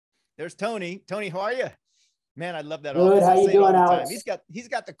There's Tony. Tony, how are you? Man, I love that Good. office. How you doing, Alex? He's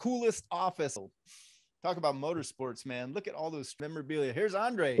got the coolest office. Talk about motorsports, man. Look at all those memorabilia. Here's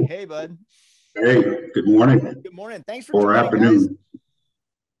Andre. Hey, bud. Hey, good morning. Good morning. Thanks for Or joining, afternoon. guys.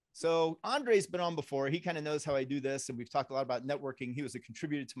 So Andre's been on before. He kind of knows how I do this, and we've talked a lot about networking. He was a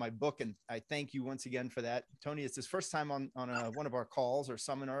contributor to my book, and I thank you once again for that. Tony, it's his first time on one of our calls or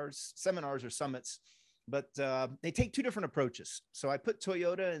seminars or summits, but they take two different approaches. So I put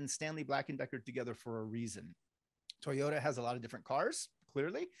Toyota and Stanley Black & Decker together for a reason. Toyota has a lot of different cars,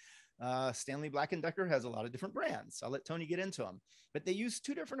 clearly. Stanley Black & Decker has a lot of different brands. I'll let Tony get into them, but they use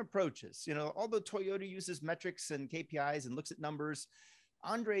two different approaches. You know, although Toyota uses metrics and KPIs and looks at numbers,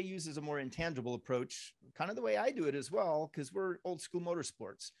 Andre uses a more intangible approach, kind of the way I do it as well, because we're old school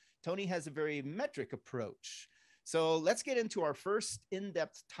motorsports. Tony has a very metric approach. So let's get into our first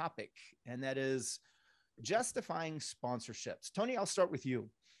in-depth topic, and that is justifying sponsorships. Tony, I'll start with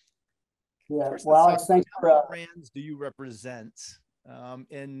you. Yeah, First, well, Alex, thanks for how many brands do you represent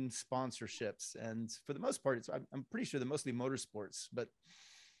in sponsorships? And for the most part, I'm pretty sure they're mostly motorsports, but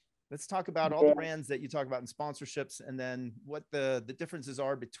let's talk about all the brands that you talk about in sponsorships, and then what the differences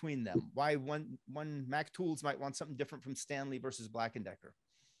are between them. Why one Mac Tools might want something different from Stanley versus Black & Decker.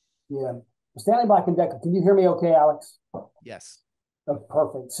 Yeah, Stanley Black & Decker. Can you hear me okay, Alex? Yes. Oh,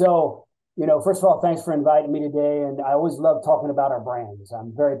 perfect. So, you know, first of all, thanks for inviting me today. And I always love talking about our brands.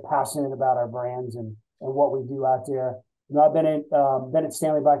 I'm very passionate about our brands and what we do out there. You know, I've been at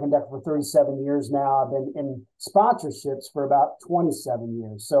Stanley Black & Decker for 37 years now. I've been in sponsorships for about 27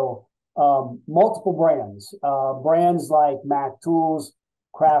 years. So multiple brands like Mac Tools,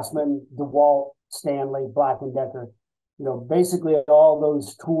 Craftsman, DeWalt, Stanley, Black & Decker. You know, basically all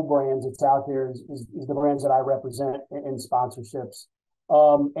those tool brands that's out there is the brands that I represent in sponsorships.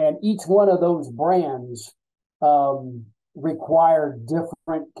 And each one of those brands require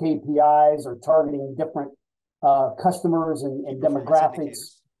different KPIs or targeting different customers and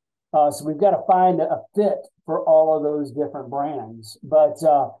demographics. So we've got to find a fit for all of those different brands. But,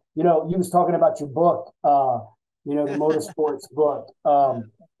 you know, you was talking about your book, you know, the motorsports book.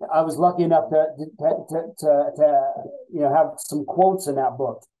 I was lucky enough to you know, have some quotes in that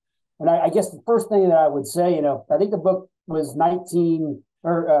book. And I guess the first thing that I would say, you know, I think the book was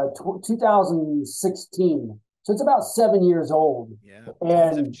 2016. So it's about 7 years old. Yeah.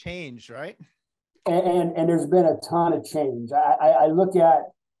 Times have changed, right? And there's been a ton of change. I look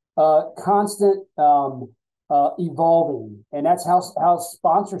at constant evolving, and that's how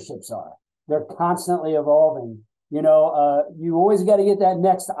sponsorships are. They're constantly evolving. You know, you always got to get that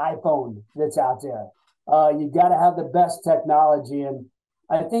next iPhone that's out there. You got to have the best technology. And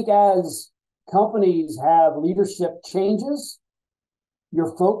I think as companies have leadership changes,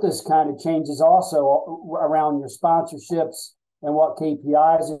 your focus kind of changes also around your sponsorships and what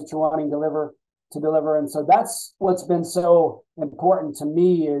KPIs that you're wanting to deliver. And so that's what's been so important to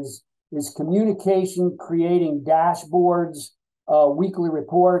me is communication, creating dashboards, weekly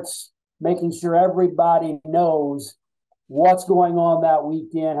reports, making sure everybody knows what's going on that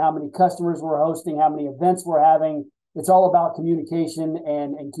weekend, how many customers we're hosting, how many events we're having. It's all about communication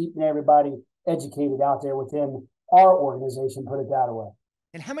and keeping everybody educated out there within our organization, put it that way.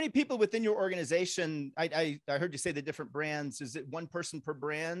 And how many people within your organization? I heard you say the different brands. Is it one person per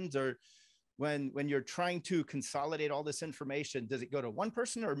brand, or when you're trying to consolidate all this information, does it go to one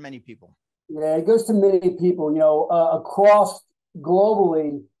person or many people? Yeah, it goes to many people. You know, across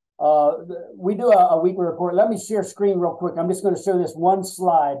globally, we do a weekly report. Let me share screen real quick. I'm just going to show this one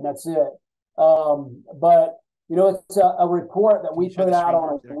slide, and that's it. But you know, it's a report that we put out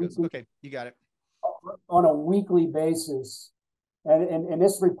on a weekly. Okay, you got it. On a weekly basis. And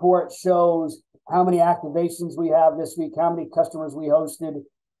this report shows how many activations we have this week, how many customers we hosted.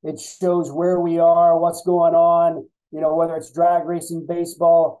 It shows where we are, what's going on, you know, whether it's drag racing,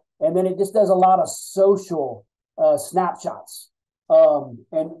 baseball, and then it just does a lot of social snapshots.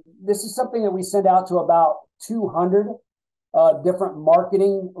 And this is something that we send out to about 200 different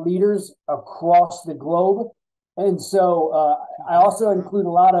marketing leaders across the globe. And so I also include a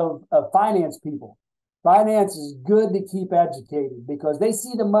lot of finance people. Finance is good to keep educated because they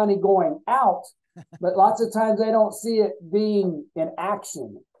see the money going out, but lots of times they don't see it being in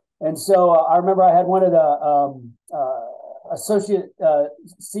action. And so I remember I had one of the associate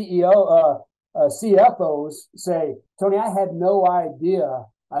CFOs say, Tony, I had no idea.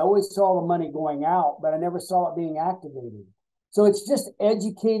 I always saw the money going out, but I never saw it being activated. So it's just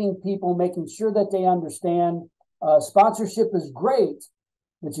educating people, making sure that they understand sponsorship is great,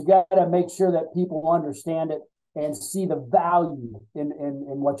 but you got to make sure that people understand it and see the value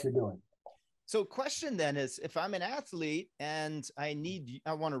in what you're doing. So question then is, if I'm an athlete and I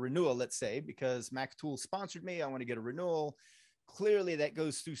want a renewal, let's say, because Mac Tools sponsored me, I want to get a renewal. Clearly that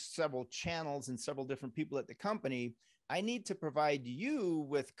goes through several channels and several different people at the company. I need to provide you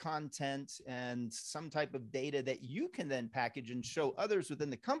with content and some type of data that you can then package and show others within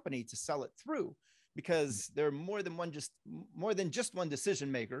the company to sell it through, because there are more than just one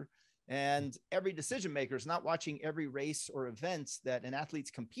decision maker. And every decision maker is not watching every race or event that an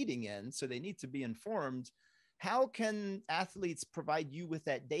athlete's competing in. So they need to be informed. How can athletes provide you with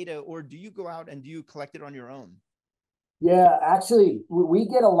that data, or do you go out and do you collect it on your own? Yeah, actually, we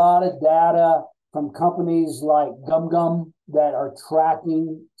get a lot of data from companies like GumGum that are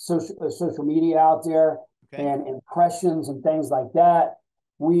tracking social media out there, Okay. and impressions and things like that.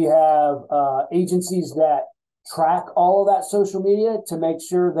 We have agencies that track all of that social media to make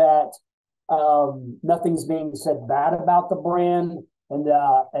sure that nothing's being said bad about the brand, and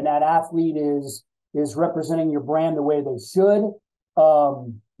that athlete is representing your brand the way they should.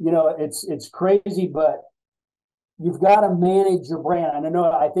 It's crazy, but you've got to manage your brand. And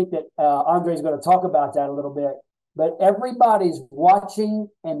I think that Andre's going to talk about that a little bit, but everybody's watching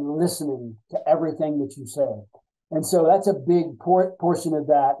and listening to everything that you say. And so that's a big portion of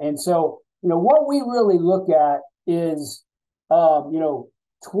that. And so, what we really look at is,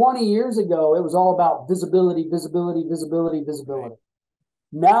 20 years ago, it was all about visibility. Right.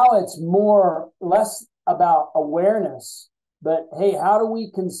 Now it's less about awareness, but hey, how do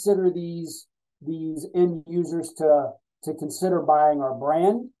we consider these end users to consider buying our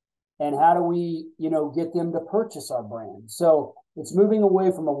brand, and how do we get them to purchase our brand? So it's moving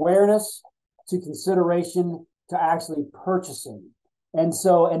away from awareness to consideration to actually purchasing. And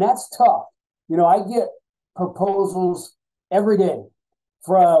that's tough. I get proposals every day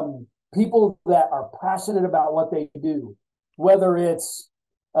from people that are passionate about what they do, whether it's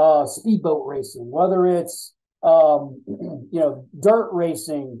speedboat racing, whether it's dirt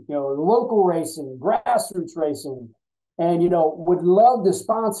racing, local racing, grassroots racing, and would love to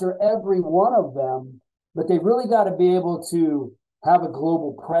sponsor every one of them, but they've really got to be able to have a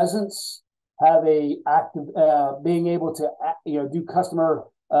global presence, have being able to do customer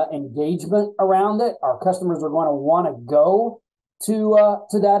engagement around it. Our customers are going to want to go to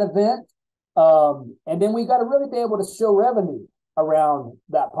that event, and then we got to really be able to show revenue around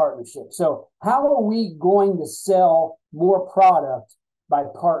that partnership. So how are we going to sell more product by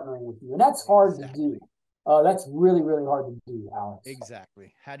partnering with you? And that's hard to do. That's really, really hard to do, Alex.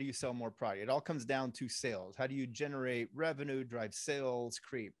 Exactly. How do you sell more product? It all comes down to sales. How do you generate revenue, drive sales,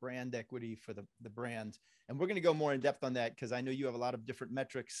 create brand equity for the brand? And we're going to go more in depth on that, because I know you have a lot of different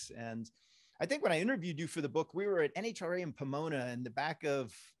metrics. And I think when I interviewed you for the book, we were at NHRA in Pomona, in the back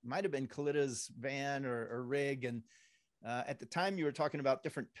of, might have been Kalita's van or rig. And at the time you were talking about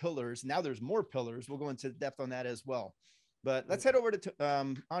different pillars. Now there's more pillars. We'll go into depth on that as well. But let's head over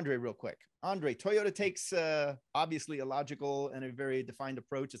to Andre real quick. Andre, Toyota takes obviously a logical and a very defined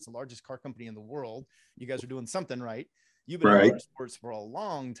approach. It's the largest car company in the world. You guys are doing something right. You've been in motorsports for a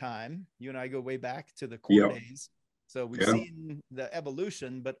long time. You and I go way back to the core days. So we've seen the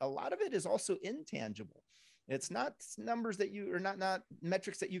evolution, but a lot of it is also intangible. It's not numbers that you, or not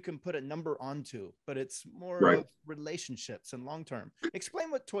metrics that you can put a number onto, but it's more of relationships and long-term. Explain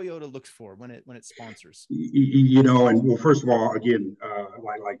what Toyota looks for when it sponsors. And well, first of all, again,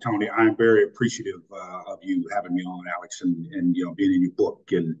 like Tony, I'm very appreciative of you having me on, Alex, and being in your book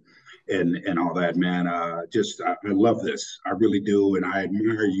and all that, man. I love this. I really do, and I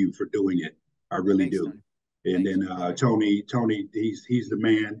admire you for doing it. I really do. Tony. And then Tony, he's the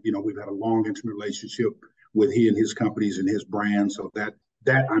man. We've had a long, intimate relationship with he and his companies and his brand. So that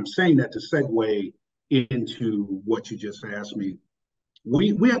I'm saying that to segue into what you just asked me.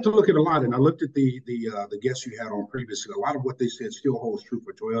 We have to look at a lot, and I looked at the guests you had on previously. A lot of what they said still holds true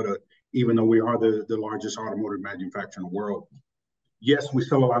for Toyota, even though we are the largest automotive manufacturer in the world. Yes, we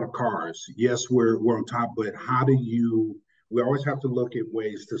sell a lot of cars. Yes, we're on top, but we always have to look at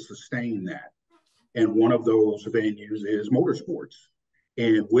ways to sustain that. And one of those venues is motorsports.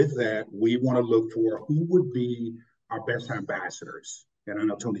 And with that, we want to look for who would be our best ambassadors. And I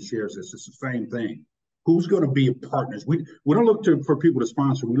know Tony shares this. It's the same thing. Who's going to be partners? We don't look for people to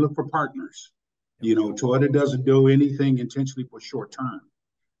sponsor. We look for partners. Toyota doesn't do anything intentionally for short term.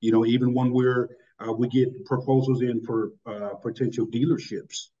 Even when we get proposals in for potential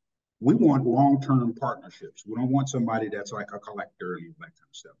dealerships, we want long-term partnerships. We don't want somebody that's like a collector and that kind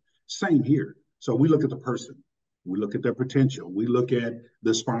of stuff. Same here. So we look at the person. We look at their potential. We look at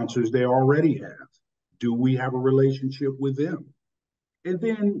the sponsors they already have. Do we have a relationship with them? And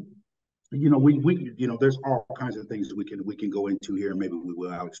then, we there's all kinds of things that we can go into here. Maybe we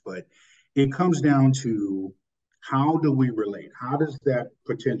will, Alex. But it comes down to how do we relate? How does that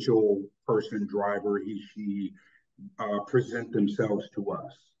potential person, driver, he, she, present themselves to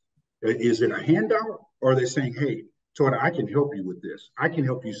us? Is it a handout, or are they saying, hey, Todd, I can help you with this. I can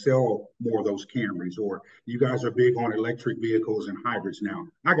help you sell more of those Camrys, or you guys are big on electric vehicles and hybrids now.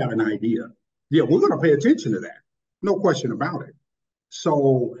 I got an idea. Yeah, we're going to pay attention to that. No question about it.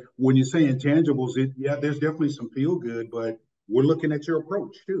 So when you say intangibles, yeah, there's definitely some feel good, but we're looking at your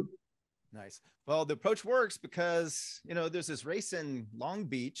approach too. Nice. Well, the approach works because, you know, there's this race in Long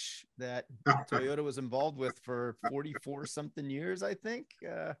Beach that Toyota was involved with for 44 something years, I think.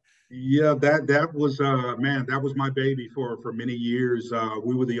 Yeah, that was man, that was my baby for many years.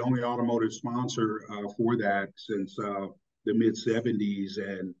 We were the only automotive sponsor for that since the mid 70s,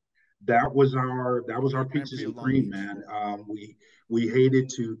 and that was our peaches and cream, man. We hated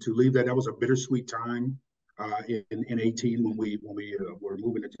to leave that. That was a bittersweet time in 18 when we were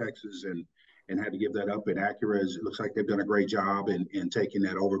moving to Texas and had to give that up. And Acura, it looks like they've done a great job in taking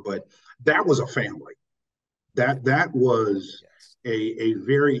that over. But that was a family. That was a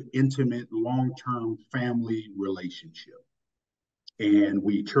very intimate, long-term family relationship. And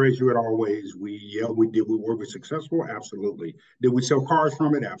we treasure it always. We were we successful? Absolutely. Did we sell cars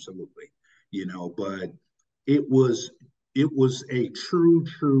from it? Absolutely. You know, but it was a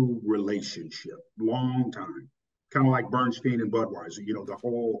true relationship, long time. Kind of like Bernstein and Budweiser, you know,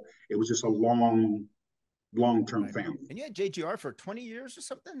 it was just a long-term family. And you had JGR for 20 years or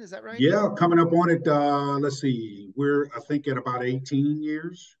something, is that right? Yeah, coming up on it. Let's see, I think at about 18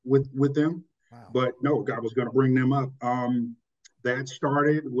 years with them. Wow. But no, God was going to bring them up. That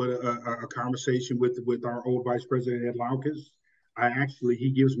started with a conversation with our old vice president, Ed Laukas.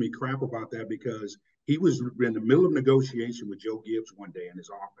 He gives me crap about that because he was in the middle of negotiation with Joe Gibbs one day in his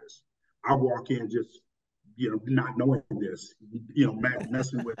office. I walk in just, you know, not knowing this, you know,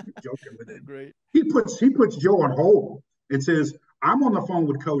 messing with him, joking with him. Great. He puts Joe on hold and says, I'm on the phone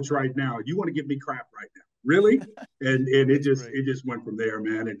with Coach right now. You want to give me crap right now? Really? And it just went from there,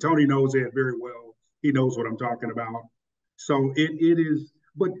 man. And Tony knows Ed very well. He knows what I'm talking about. So it is,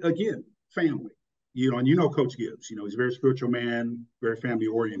 but again, family, you know, and you know Coach Gibbs, you know, he's a very spiritual man, very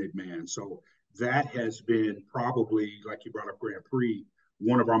family-oriented man. So that has been probably, like you brought up Grand Prix,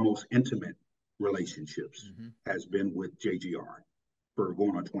 one of our most intimate relationships has been with JGR for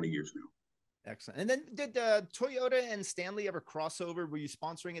going on 20 years now. Excellent. And then did Toyota and Stanley ever cross over? Were you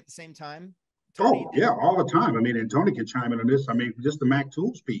sponsoring at the same time? Tony, yeah, all the time. I mean, and Tony can chime in on this. I mean, just the Mac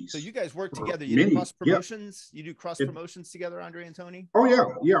Tools piece. So you guys work together. You do cross promotions. You do cross promotions together, Andre and Tony. Oh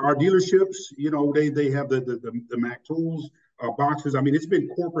yeah. Our dealerships, you know, they have the Mac Tools boxes. I mean, it's been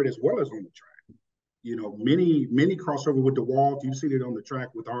corporate as well as on the track. You know, many crossover with DeWalt. You've seen it on the track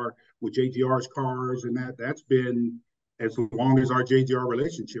with JGR's cars, and that's been as long as our JGR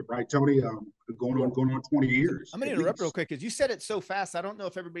relationship, right, Tony? Going on 20 years. I'm going to interrupt real quick because you said it so fast. I don't know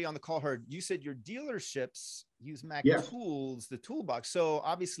if everybody on the call heard. You said your dealerships use Mac Tools, the toolbox. So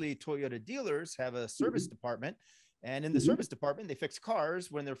obviously Toyota dealers have a service department, and in the service department, they fix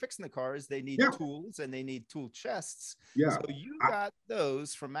cars. When they're fixing the cars, they need tools and they need tool chests. Yeah. So you got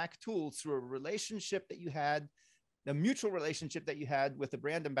those from Mac Tools through a relationship that you had, a mutual relationship that you had with the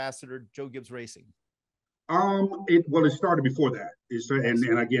brand ambassador, Joe Gibbs Racing. It started before that.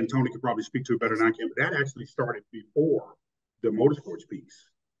 And again, Tony could probably speak to it better than I can, but that actually started before the motorsports piece.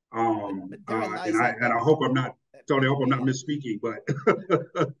 And I hope I'm not, Tony, I hope I'm not misspeaking, but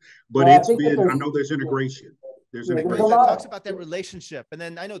it's been, I know there's integration. There's integration. That talks about that relationship. And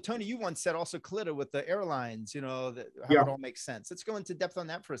then I know, Tony, you once said also Coletta with the airlines, you know, how it all makes sense. Let's go into depth on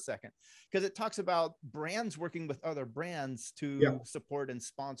that for a second, because it talks about brands working with other brands to support and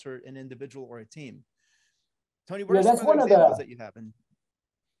sponsor an individual or a team. Tony, what are some of the examples that you have?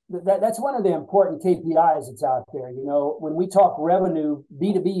 That's one of the important KPIs that's out there. You know, when we talk revenue,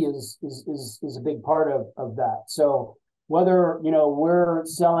 B2B is a big part of that. So whether, you know, we're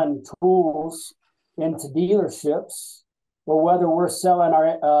selling tools into dealerships or whether we're selling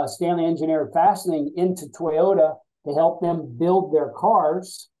our Stanley Engineered Fastening into Toyota to help them build their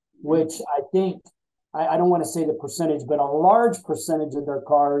cars, which I think, I don't want to say the percentage, but a large percentage of their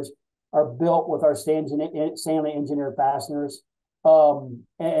cars are built with our Stanley Engineered Fasteners.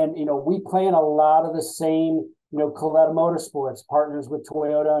 And, you know, we play in a lot of the same, you know, Coletta Motorsports partners with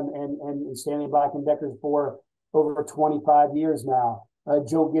Toyota and Stanley Black & Decker for over 25 years now.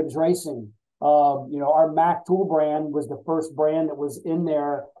 Joe Gibbs Racing. You know, our Mac Tool brand was the first brand that was in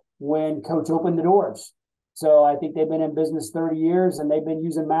there when Coach opened the doors. So I think they've been in business 30 years and they've been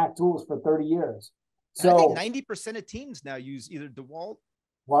using Mac Tools for 30 years. So I think 90% of teams now use either DeWalt.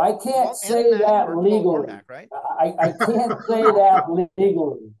 Well, I can't say that legally. Mac, right? I can't say that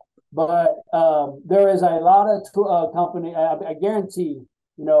legally. But there is a lot of company. I guarantee,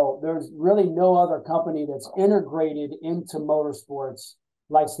 there's really no other company that's integrated into motorsports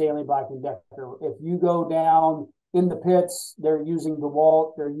like Stanley Black and Decker. If you go down in the pits, they're using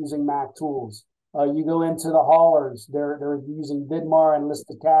DeWalt, they're using Mac tools. You go into the haulers, they're using Vidmar and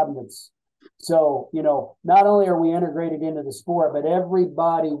listed cabinets. So, not only are we integrated into the sport, but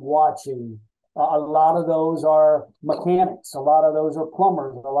everybody watching, a lot of those are mechanics, a lot of those are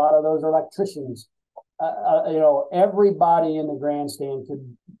plumbers, a lot of those are electricians. Everybody in the grandstand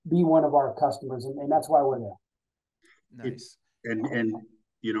could be one of our customers, and that's why we're there. Nice. And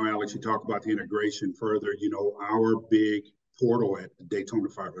Alex, you talk about the integration further. Our big portal at the Daytona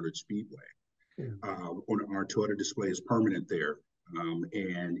 500 Speedway, on our Toyota display is permanent there.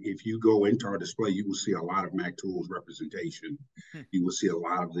 And if you go into our display, you will see a lot of Mac Tools representation. You will see a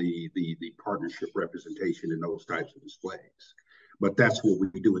lot of the partnership representation in those types of displays. But that's what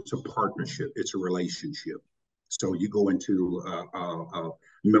we do. It's a partnership. It's a relationship. So you go into a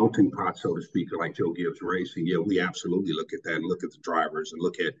melting pot, so to speak, like Joe Gibbs Racing. Yeah, we absolutely look at that and look at the drivers and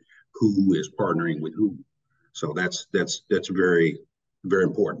look at who is partnering with who. So that's very, very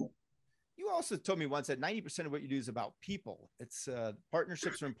important. You also told me once that 90% of what you do is about people. It's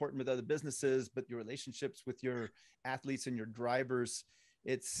partnerships are important with other businesses, but your relationships with your athletes and your drivers,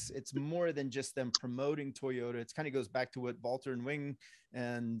 it's more than just them promoting Toyota. It kind of goes back to what Walter and Wing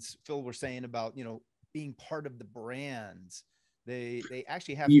and Phil were saying about, being part of the brands. They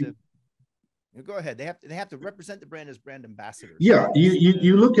actually have to go ahead. They have to represent the brand as brand ambassadors. Yeah,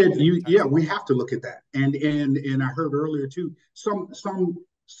 you look at you. Yeah, we have to look at that. And I heard earlier too, some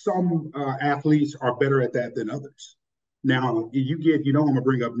athletes are better at that than others. Now you get, I'm gonna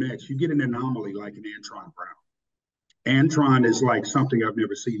bring up next. You get an anomaly like an Antron Brown. Antron is like something I've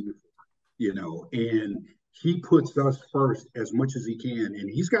never seen before, and he puts us first as much as he can. And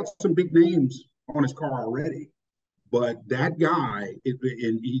he's got some big names on his car already. But that guy,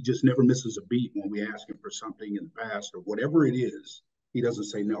 and he just never misses a beat when we ask him for something in the past or whatever it is, he doesn't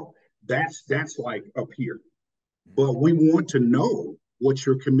say no. That's like up here. But we want to know what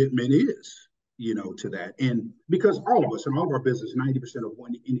your commitment is, to that. And because all of us in all of our business, 90% of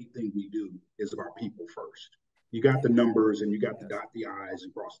anything we do is about people first. You got the numbers and you got to dot the I's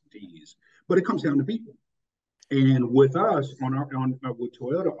and cross the T's, but it comes down to people. And with us with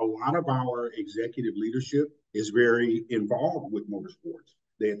Toyota, a lot of our executive leadership is very involved with motorsports.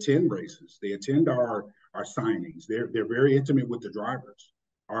 They attend races. They attend our signings. They're very intimate with the drivers.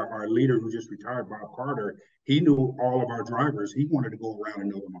 Our leader who just retired, Bob Carter, he knew all of our drivers. He wanted to go around and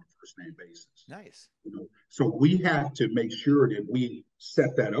know them on a first name basis. Nice. So we have to make sure that we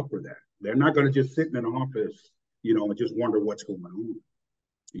set that up for that. They're not going to just sit in an office, and just wonder what's going on.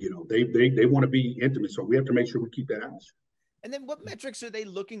 They want to be intimate. So we have to make sure we keep that out. And then what metrics are they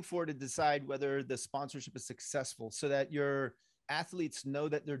looking for to decide whether the sponsorship is successful so that your athletes know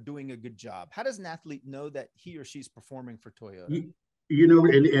that they're doing a good job? How does an athlete know that he or she's performing for Toyota?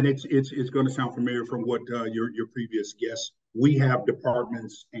 And it's going to sound familiar from what your previous guests. We have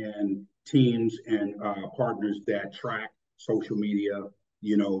departments and teams and partners that track social media,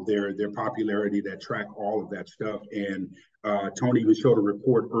 their popularity, that track all of that stuff. And Tony even showed a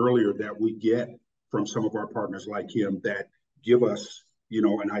report earlier that we get from some of our partners like him that give us,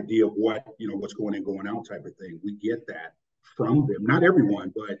 an idea of what's going in, going out type of thing. We get that from them. Not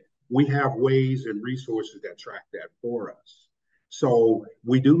everyone, but we have ways and resources that track that for us. So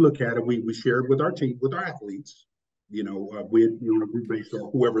we do look at it. We share it with our team, with our athletes, on a group basis or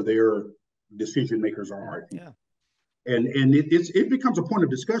whoever their decision makers are. Yeah. And it becomes a point of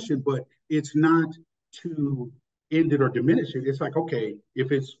discussion, but it's not to end it or diminish it. It's like, okay,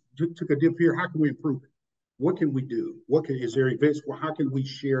 if it's took a dip here, how can we improve it? What can we do? Is there events? Well, how can we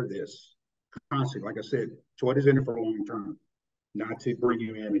share this constantly? Like I said, Toyota's in it for a long term, not to bring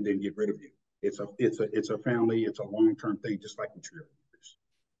you in and then get rid of you. It's a family. It's a long-term thing, just like we treat others.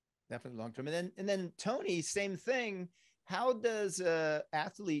 Definitely long-term. And then Tony, same thing. How does an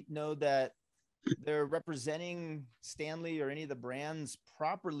athlete know that they're representing Stanley or any of the brands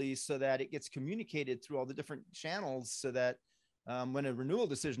properly so that it gets communicated through all the different channels so that when a renewal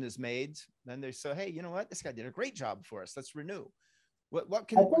decision is made, then they say, hey, you know what? This guy did a great job for us. Let's renew. What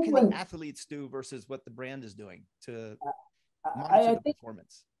can the athletes do versus what the brand is doing to monitor the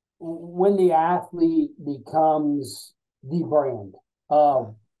performance? When the athlete becomes the brand,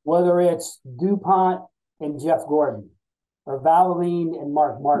 whether it's DuPont and Jeff Gordon, or Valvoline and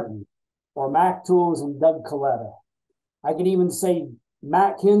Mark Martin, or Mac Tools and Doug Coletta, I could even say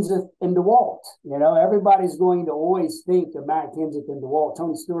Matt Kenseth and DeWalt. Everybody's going to always think of Matt Kenseth and DeWalt,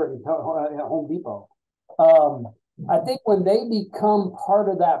 Tony Stewart and Home Depot. I think when they become part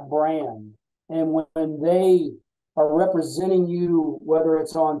of that brand and when they are representing you, whether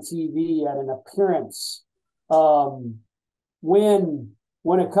it's on TV at an appearance, when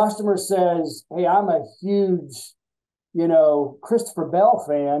a customer says, "Hey, I'm a huge, Christopher Bell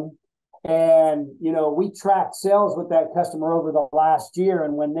fan," and we tracked sales with that customer over the last year,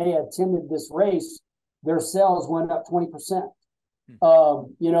 and when they attended this race, their sales went up 20%.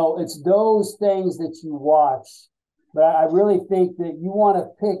 It's those things that you watch. But I really think that you want to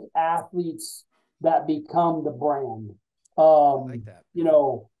pick athletes that become the brand. I like that.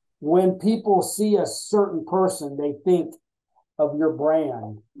 When people see a certain person, they think of your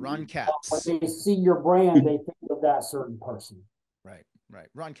brand. Ron Capps. When they see your brand, they think of that certain person. Right.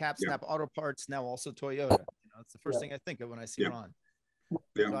 Ron Capps, Snap Auto Parts, now also Toyota. It's the first thing I think of when I see Ron.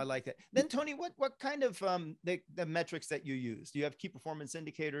 Yeah. So I like that. Then Tony, what kind of the metrics that you use? Do you have key performance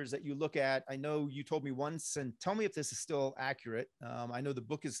indicators that you look at? I know you told me once, and tell me if this is still accurate. I know the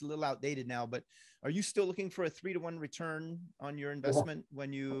book is a little outdated now, but are you still looking for a 3-to-1 return on your investment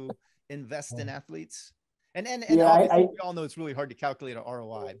when you invest in athletes? And obviously we all know it's really hard to calculate an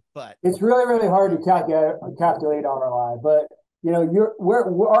ROI, but it's really, really hard to calculate ROI. But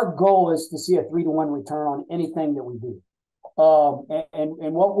our goal is to see a 3-to-1 return on anything that we do.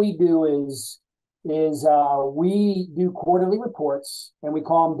 And what we do is we do quarterly reports, and we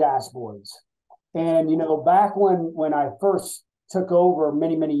call them dashboards. And back when I first took over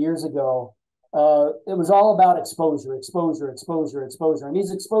many years ago, it was all about exposure, and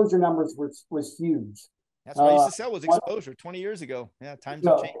these exposure numbers was huge. That's what I used to sell was exposure 20 years ago. Yeah, times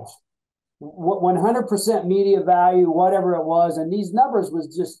have changed. 100% media value, whatever it was, and these numbers was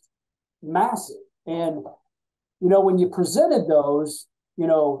just massive. And when you presented those, you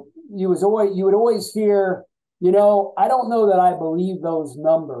would always hear, I don't know that I believe those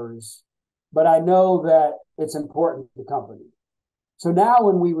numbers, but I know that it's important to the company. So now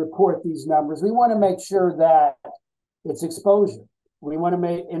when we report these numbers, we want to make sure that it's exposure. We want to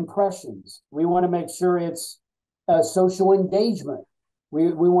make impressions. We want to make sure it's social engagement.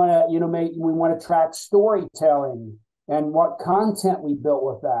 We want to track storytelling and what content we built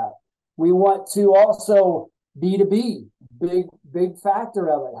with that. We want to also B2B, big factor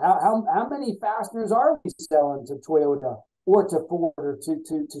of it. How many fasteners are we selling to Toyota or to Ford or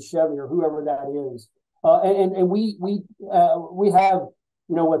to Chevy or whoever that is? And we have,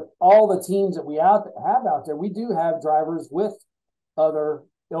 with all the teams that we have out there, we do have drivers with other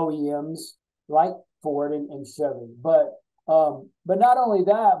OEMs like Ford and Chevy. But not only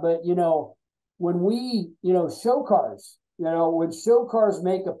that, but when we show cars, when show cars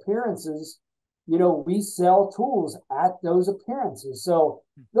make appearances, we sell tools at those appearances. So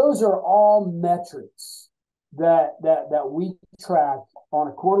those are all metrics that we track on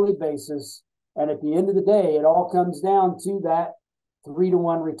a quarterly basis. And at the end of the day, it all comes down to that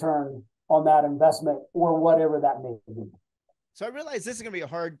 3-to-1 return on that investment or whatever that may be. So I realize this is going to be a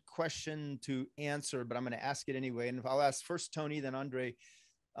hard question to answer, but I'm going to ask it anyway. And I'll ask first Tony, then Andre.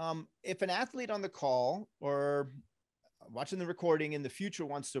 If an athlete on the call or watching the recording in the future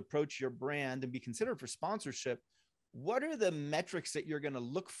wants to approach your brand and be considered for sponsorship, what are the metrics that you're going to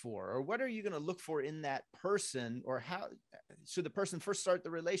look for, or what are you going to look for in that person, or how should the person first start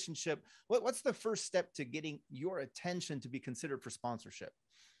the relationship? What's the first step to getting your attention to be considered for sponsorship?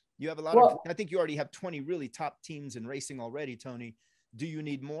 You have a lot of, I think you already have 20 really top teams in racing already, Tony. Do you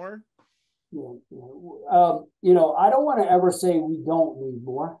need more? I don't want to ever say we don't need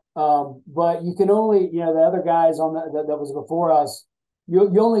more, but you can only, the other guys on that was before us,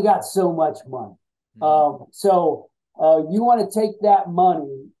 you only got so much money. So you want to take that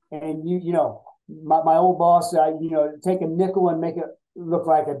money and my old boss said, take a nickel and make it look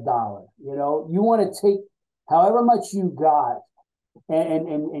like $1. You want to take however much you got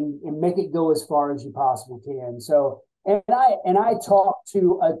and make it go as far as you possibly can. So, and I talk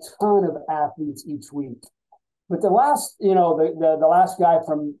to a ton of athletes each week, but the last, the last guy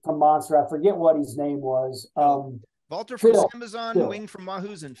from Monster, I forget what his name was. Walter from Amazon, Wing from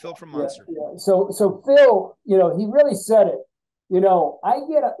Wahoo's, and Phil from Monster. Yeah. So Phil, he really said it. I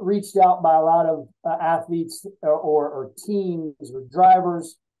get reached out by a lot of athletes or teams or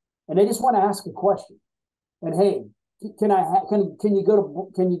drivers, and they just want to ask a question. And hey, can you go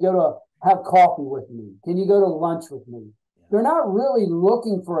to have coffee with me? Can you go to lunch with me? Yeah. They're not really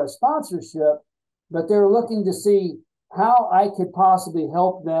looking for a sponsorship, but they're looking to see how I could possibly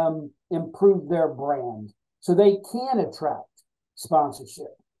help them improve their brand so they can attract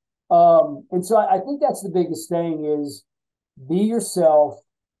sponsorship. And so I think that's the biggest thing is be yourself.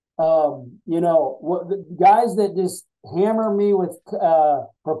 The guys that just hammer me with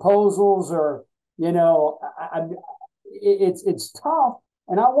proposals or you know, it's tough,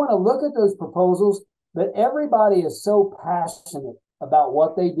 and I want to look at those proposals, but everybody is so passionate about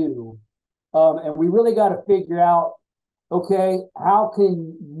what they do, and we really got to figure out, okay, how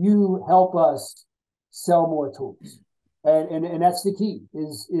can you help us sell more tools? And that's the key.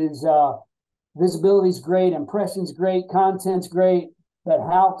 Is visibility is great, impressions great, content's great, but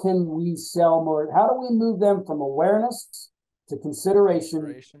how can we sell more? How do we move them from awareness to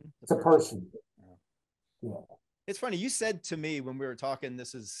consideration to person? Yeah. It's funny. You said to me when we were talking,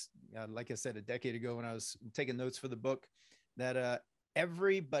 this is, like I said, a decade ago when I was taking notes for the book, that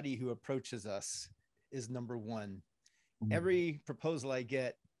everybody who approaches us is number one. Every proposal I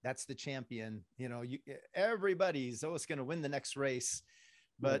get, that's the champion. You know, everybody's always going to win the next race,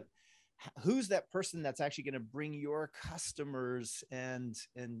 but who's that person that's actually going to bring your customers and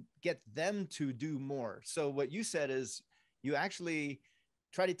get them to do more? So what you said is you actually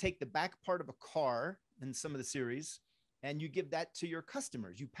try to take the back part of a car in some of the series and you give that to your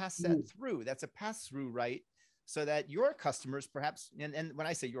customers. You pass that through. That's a pass through, right? So that your customers perhaps, and when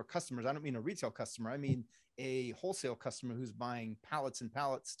I say your customers, I don't mean a retail customer. I mean a wholesale customer who's buying pallets and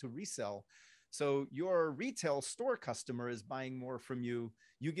pallets to resell. So your retail store customer is buying more from you.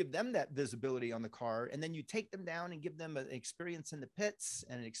 You give them that visibility on the car, and then you take them down and give them an experience in the pits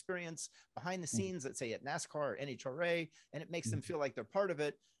and an experience behind the scenes, let's say at NASCAR or NHRA, and it makes them feel like they're part of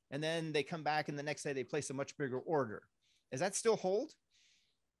it. And then they come back and the next day they place a much bigger order. Does that still hold?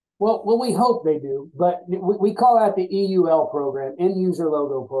 Well, we hope they do, but we call that the EUL program, end user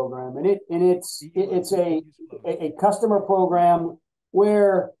logo program, and it's a customer program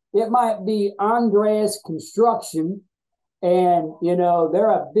where it might be Andreas Construction, and you know they're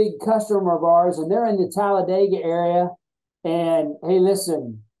a big customer of ours, and they're in the Talladega area, and hey,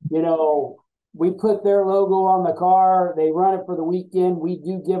 listen, you know we put their logo on the car, they run it for the weekend, we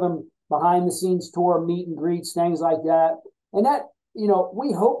do give them behind the scenes tour, meet and greets, things like that, and that. You know,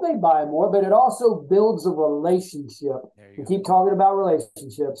 we hope they buy more, but it also builds a relationship. We keep talking about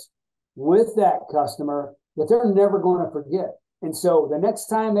relationships with that customer that they're never going to forget. And so the next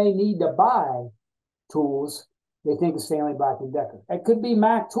time they need to buy tools, they think of Stanley Black & Decker. It could be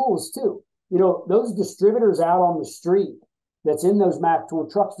Mac tools too. You know, those distributors out on the street that's in those Mac tool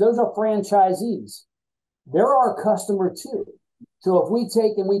trucks, those are franchisees. They're our customer too. So if we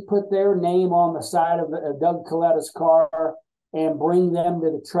take and we put their name on the side of Doug Coletta's car, and bring them to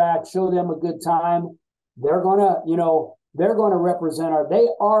the track, show them a good time, they're gonna represent they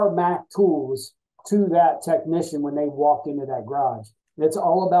are Mac tools to that technician when they walk into that garage. It's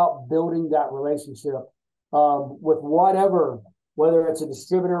all about building that relationship with whether it's a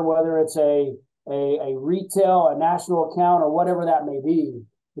distributor, whether it's a retail, a national account, or whatever that may be.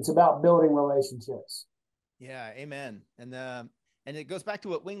 It's about building relationships. Yeah, amen. And it goes back to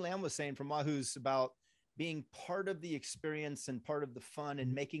what Wing Lam was saying from Wahoo's about being part of the experience and part of the fun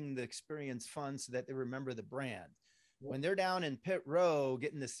and making the experience fun so that they remember the brand. When they're down in pit row,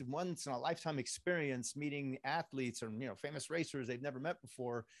 getting this once in a lifetime experience, meeting athletes or, famous racers they've never met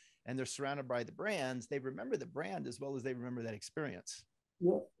before, and they're surrounded by the brands, they remember the brand as well as they remember that experience.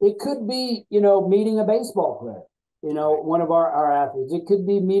 Yeah. It could be, meeting a baseball player, one of our athletes. It could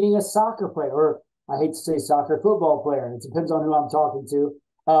be meeting a soccer player, or I hate to say soccer, football player. It depends on who I'm talking to,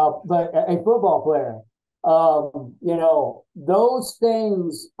 but a football player. Those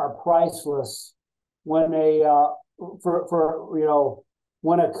things are priceless when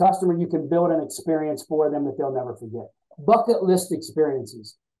when a customer, you can build an experience for them that they'll never forget. Bucket list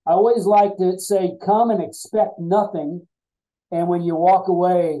experiences. I always like to say, come and expect nothing. And when you walk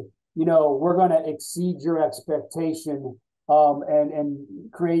away, we're going to exceed your expectation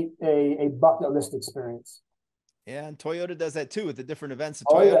and create a bucket list experience. Yeah. And Toyota does that too with the different events that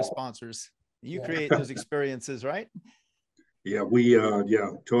Toyota sponsors. You create those experiences, right? Yeah,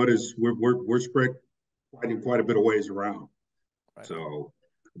 Toyota's we're spread quite a bit of ways around. Right. So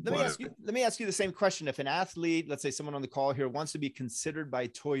let me ask you the same question. If an athlete, let's say someone on the call here, wants to be considered by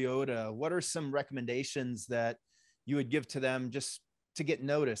Toyota, what are some recommendations that you would give to them just to get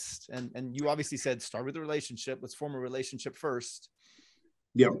noticed? And you obviously said start with the relationship. Let's form a relationship first.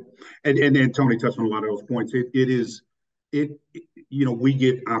 Yeah, and Tony touched on a lot of those points. We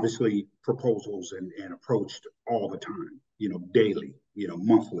get obviously proposals and approached all the time, daily,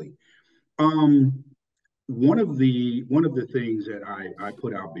 monthly. One of the things that I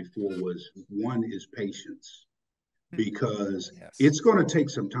put out before was one is patience, because it's going to take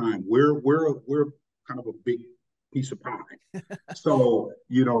some time. We're kind of a big piece of pie. So,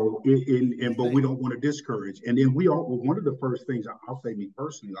 but we don't want to discourage. And then one of the first things I'll say, me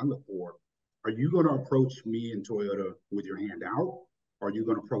personally, I look for, are you going to approach me in Toyota with your hand out? Or are you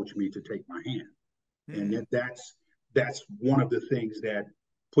going to approach me to take my hand? And that's one of the things that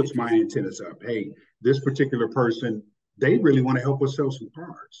puts my antennas up. Hey, this particular person, they really want to help us sell some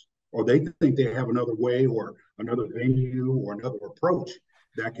cars, or they think they have another way or another venue or another approach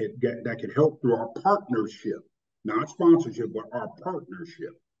that could help through our partnership, not sponsorship, but our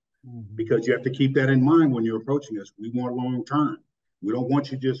partnership. Mm-hmm. Because you have to keep that in mind when you're approaching us. We want long term. We don't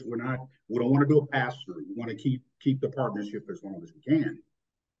want you we don't want to do a pass through. We want to keep the partnership as long as we can.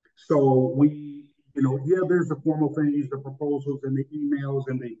 So there's the formal things, the proposals and the emails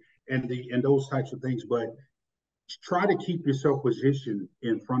and those types of things, but try to keep yourself positioned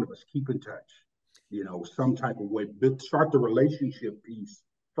in front of us. Keep in touch, some type of way. Start the relationship piece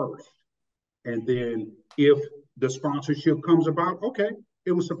first. And then if the sponsorship comes about, okay,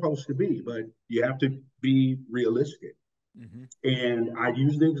 it was supposed to be, but you have to be realistic. Mm-hmm. And I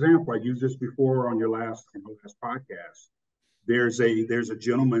use the example, I used this before on your last podcast. There's a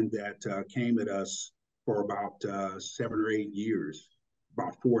gentleman that came at us for about 7 or 8 years,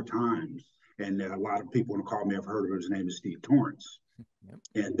 about 4 times. And a lot of people want to call me, I've heard of him. His name is Steve Torrance.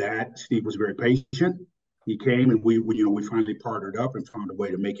 Yep. And Steve was very patient. He came and we finally partnered up and found a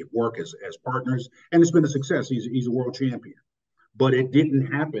way to make it work as partners. And it's been a success. He's a world champion. But it didn't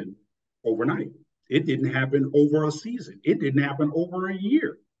happen overnight. It didn't happen over a season. It didn't happen over a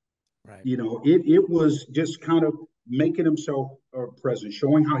year. Right. It was just kind of making himself present,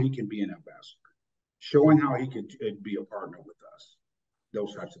 showing how he can be an ambassador, showing how he could be a partner with us,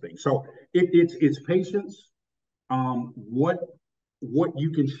 those types of things. So it's patience. What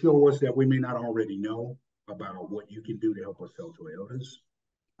you can show us that we may not already know about what you can do to help us sell Toyotas,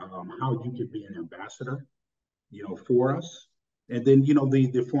 how you can be an ambassador, for us. And then,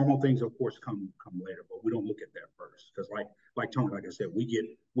 the formal things, of course, come later, but we don't look at that first. Because like Tony, like I said, we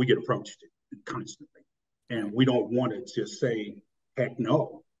get approached constantly. And we don't want to just say, heck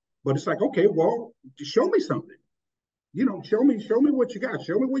no. But it's like, okay, well, show me something. Show me what you got.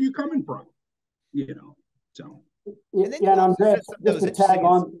 Show me where you're coming from. So. And Andreas, just to tag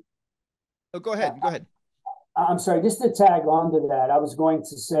on. Oh, go ahead. I'm sorry, just to tag on to that, I was going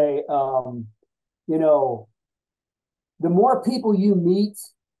to say, the more people you meet,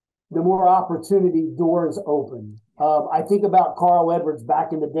 the more opportunity doors open. I think about Carl Edwards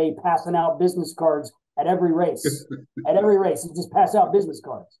back in the day passing out business cards at every race. At every race, he'd just pass out business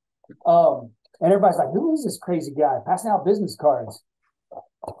cards. And everybody's like, who is this crazy guy passing out business cards?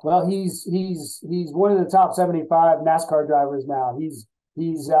 Well, he's one of the top 75 NASCAR drivers now. He's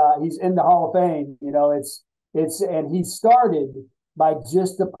in the Hall of Fame. And he started by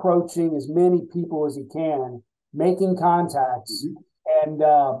just approaching as many people as he can, making contacts, mm-hmm.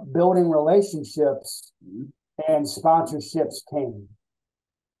 and building relationships, mm-hmm. and sponsorships came.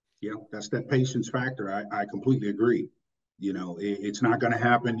 Yeah, that's that patience factor. I completely agree. It's not going to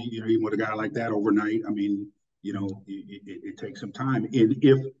happen, even with a guy like that overnight. I mean, it takes some time. And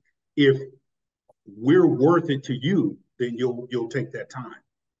if we're worth it to you, then you'll take that time.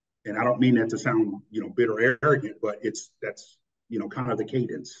 And I don't mean that to sound, bitter or arrogant, but that's kind of the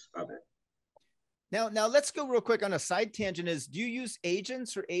cadence of it. Now let's go real quick on a side tangent. Do you use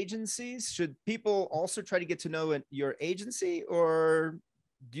agents or agencies? Should people also try to get to know your agency, or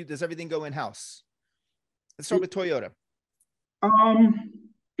does everything go in-house? Let's start with Toyota.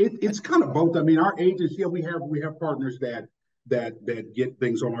 It's kind of both. I mean, our agents, we have partners that get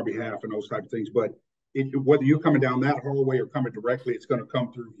things on our behalf and those types of things. But whether you're coming down that hallway or coming directly, it's going to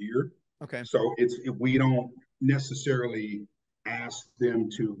come through here. Okay. So we don't necessarily ask them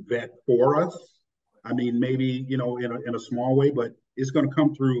to vet for us. I mean, maybe, in a small way, but it's going to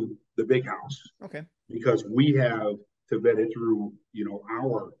come through the big house. Okay. Because we have to vet it through,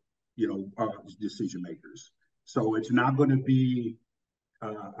 our, decision makers. So it's not going to be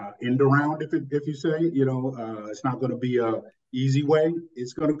end around, if you say, it's not going to be a easy way.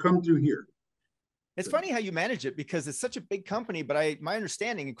 It's going to come through here. It's funny how you manage it because it's such a big company, but my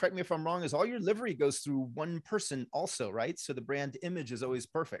understanding, and correct me if I'm wrong, is all your livery goes through one person also, right? So the brand image is always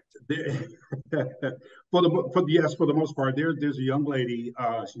perfect. For the most part, there's a young lady.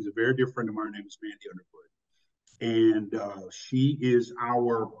 She's a very dear friend of mine. Her name is Mandy Underwood. And she is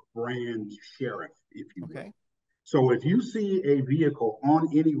our brand sheriff, if you will. Okay. So if you see a vehicle on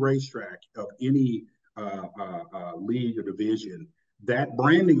any racetrack of any league or division, that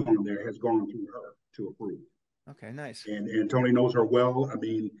branding on there has gone through her to approve. Okay, nice. And Tony knows her well. I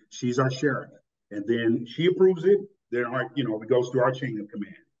mean, she's our sheriff. And then she approves it. Then it goes through our chain of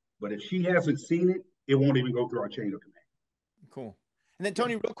command. But if she hasn't seen it, it won't even go through our chain of command. Cool. And then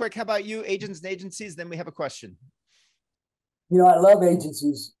Tony, real quick, how about you, agents and agencies? Then we have a question. I love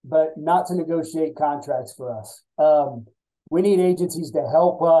agencies, but not to negotiate contracts for us. We need agencies to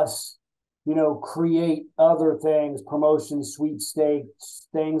help us create other things, promotions, sweepstakes,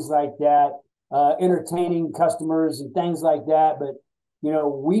 things like that, entertaining customers and things like that. But,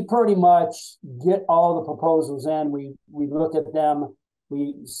 we pretty much get all the proposals in. We look at them.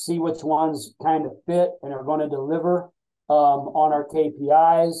 We see which ones kind of fit and are going to deliver on our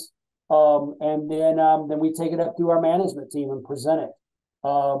KPIs. And then we take it up to our management team and present it.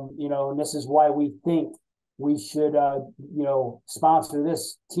 And this is why we think we should, sponsor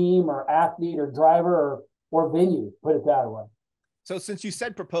this team or athlete or driver or venue, put it that way. So since you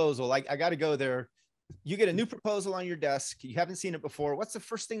said proposal, I got to go there. You get a new proposal on your desk. You haven't seen it before. What's the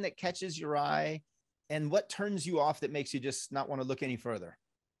first thing that catches your eye, and what turns you off that makes you just not want to look any further?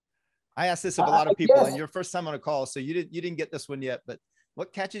 I asked this of a lot of people, and your first time on a call, so you didn't get this one yet, but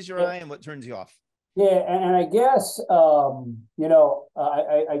what catches your eye and what turns you off? Yeah, and I guess I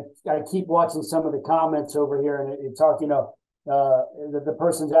keep watching some of the comments over here, and it talk, the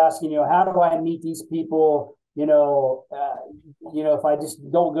person's asking, how do I meet these people? If I just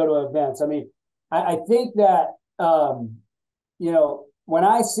don't go to events. I mean, I think that when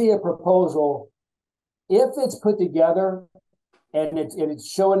I see a proposal, if it's put together and it's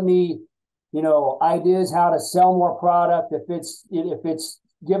showing me, ideas how to sell more product, if it's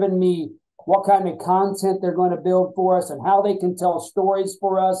giving me what kind of content they're going to build for us and how they can tell stories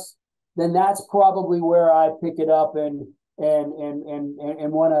for us, then that's probably where I pick it up and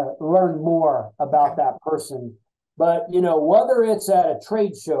want to learn more about that person. But, whether it's at a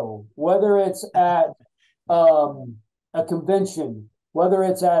trade show, whether it's at a convention, whether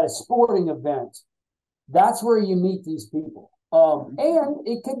it's at a sporting event, that's where you meet these people. And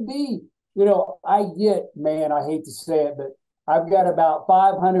it could be, I hate to say it, but I've got about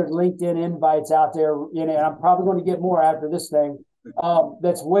 500 LinkedIn invites out there, and I'm probably going to get more after this thing,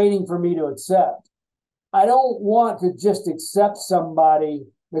 that's waiting for me to accept. I don't want to just accept somebody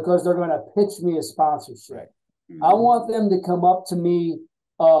because they're going to pitch me a sponsorship. Right. I want them to come up to me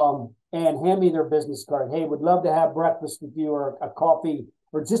and hand me their business card. Hey, would love to have breakfast with you, or a coffee,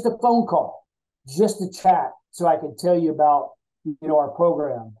 or just a phone call, just to chat, so I can tell you about our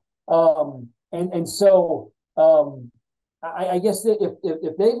program. So I guess that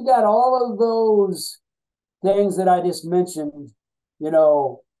if they've got all of those things that I just mentioned,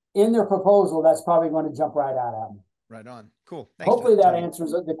 in their proposal, that's probably going to jump right out at me. Right on. Cool. Thanks. Hopefully that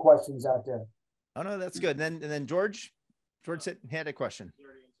answers the questions out there. Oh no, that's good. And then George had a question.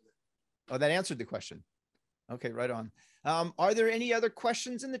 Oh, that answered the question. Okay, right on. Are there any other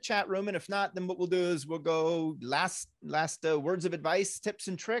questions in the chat room? And if not, then what we'll do is we'll go last words of advice, tips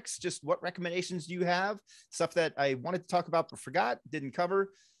and tricks. Just what recommendations do you have? Stuff that I wanted to talk about but forgot, didn't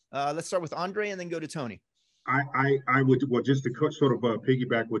cover. Let's start with Andre and then go to Tony. I would, well, just to sort of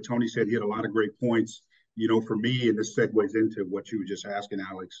piggyback what Tony said, he had a lot of great points. For me, and this segues into what you were just asking,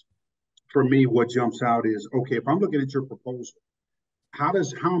 Alex. For me, what jumps out is, okay, if I'm looking at your proposal, how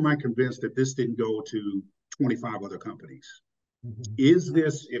am I convinced that this didn't go to 25 other companies? Mm-hmm. Is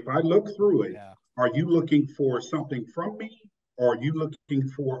this, if I look through it, are you looking for something from me, or are you looking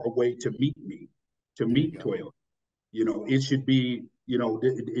for a way to meet me, to meet Toyota? It should be,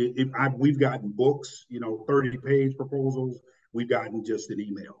 we've gotten books, 30-page proposals. We've gotten just an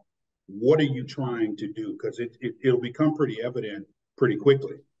email. What are you trying to do? Because it'll become pretty evident pretty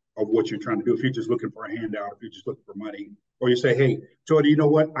quickly of what you're trying to do. If you're just looking for a handout, if you're just looking for money, or you say, hey, Toyota, you know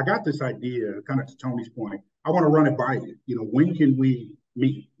what? I got this idea, kind of to Tony's point. I want to run it by you. When can we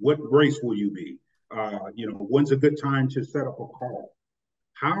meet? What race will you be? When's a good time to set up a call?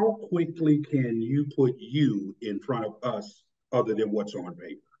 How quickly can you put you in front of us other than what's on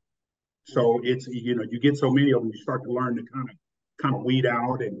paper? So it's, you get so many of them, you start to learn to kind of weed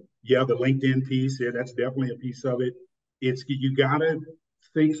out. And the LinkedIn piece, that's definitely a piece of it. You gotta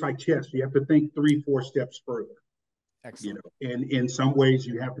think like chess. You have to think 3-4 steps further. Excellent. And in some ways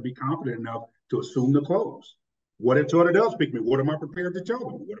you have to be confident enough to assume the close. What if Toyota does pick me? What am I prepared to tell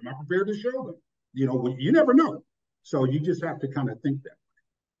them? What am I prepared to show them? You never know. So you just have to kind of think that.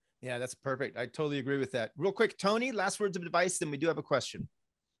 Yeah, that's perfect. I totally agree with that. Real quick, Tony, last words of advice, then we do have a question.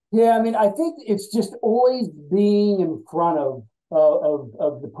 Yeah, I mean, I think it's just always being in front of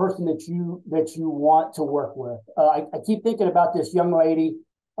the person that you want to work with. I keep thinking about this young lady.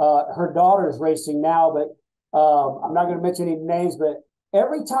 Her daughter's racing now, but I'm not going to mention any names. But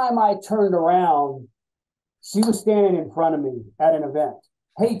every time I turned around, she was standing in front of me at an event.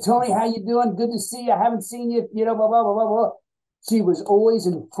 Hey, Tony, how you doing? Good to see you. I haven't seen you. Blah blah blah blah blah. She was always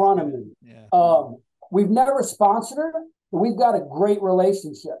in front of me. Yeah. We've never sponsored her, but we've got a great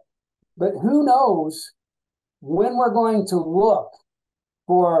relationship. But who knows when we're going to look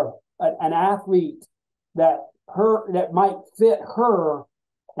for an athlete that might fit her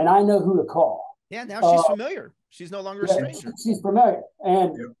and I know who to call. Yeah, now she's familiar. She's no longer a stranger. She's familiar.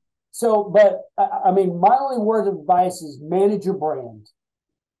 And so, but I mean, my only word of advice is manage your brand.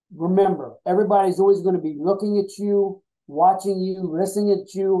 Remember, everybody's always going to be looking at you, watching you, listening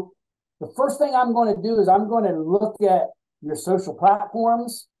at you. The first thing I'm going to do is I'm going to look at your social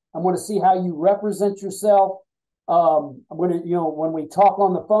platforms. I'm going to see how you represent yourself. I'm going to, when we talk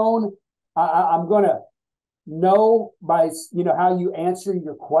on the phone, I'm going to know by, how you answer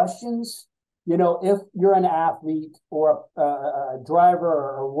your questions. If you're an athlete or a driver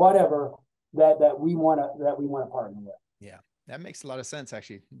or whatever that we want to partner with. Yeah, that makes a lot of sense.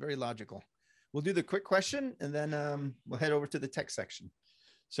 Actually, very logical. We'll do the quick question and then we'll head over to the tech section.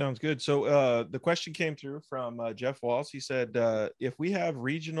 Sounds good. So the question came through from Jeff Walls. He said, if we have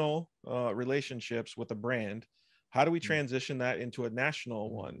regional relationships with a brand, how do we transition that into a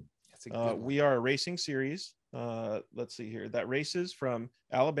national one? That's a good one. We are a racing series. Let's see here. That races from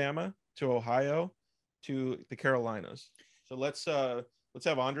Alabama to Ohio to the Carolinas. So let's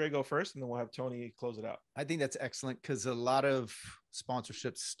have Andre go first, and then we'll have Tony close it out. I think that's excellent because a lot of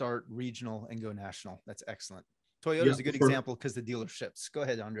sponsorships start regional and go national. That's excellent. Toyota is a good example because the dealerships. Go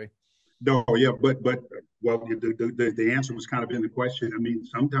ahead, Andre. No, yeah, but well, the answer was kind of in the question. I mean,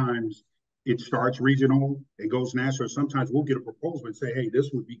 sometimes it starts regional and goes national. Sometimes we'll get a proposal and say, hey, this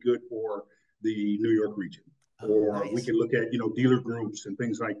would be good for the New York region. Or nice. We can look at, dealer groups and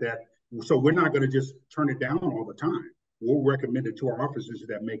things like that. So we're not going to just turn it down all the time. We'll recommend it to our officers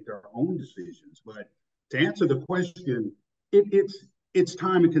that make their own decisions. But to answer the question, it's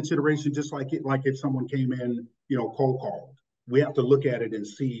time and consideration, just like if someone came in, cold called. We have to look at it and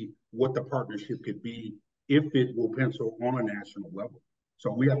see what the partnership could be if it will pencil on a national level.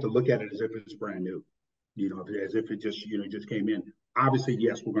 So we have to look at it as if it's brand new, as if it just came in. Obviously,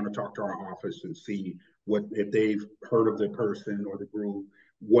 yes, we're going to talk to our office and see if they've heard of the person or the group,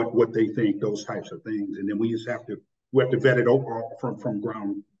 what they think, those types of things. And then we have to vet it all from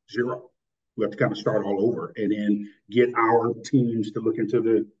ground zero. We have to kind of start all over and then get our teams to look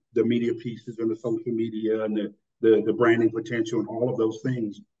into the media pieces and the social media and the branding potential and all of those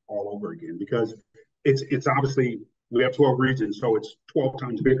things all over again, because it's obviously we have 12 regions, so it's 12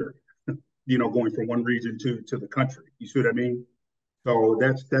 times bigger, going from one region to the country. You see what I mean? So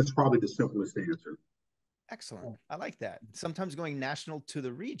that's probably the simplest answer. Excellent. I like that. Sometimes going national to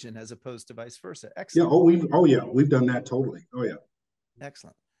the region as opposed to vice versa. Excellent. Yeah. We've done that totally. Oh yeah.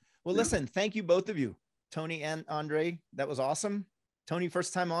 Excellent. Well, listen, thank you both of you, Tony and Andre. That was awesome. Tony,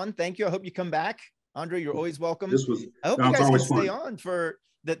 first time on. Thank you. I hope you come back. Andre, you're always welcome. I hope you guys can stay on for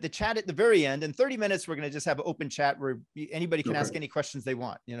the chat at the very end. In 30 minutes, we're going to just have an open chat where anybody can ask any questions they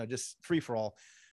want, just free for all.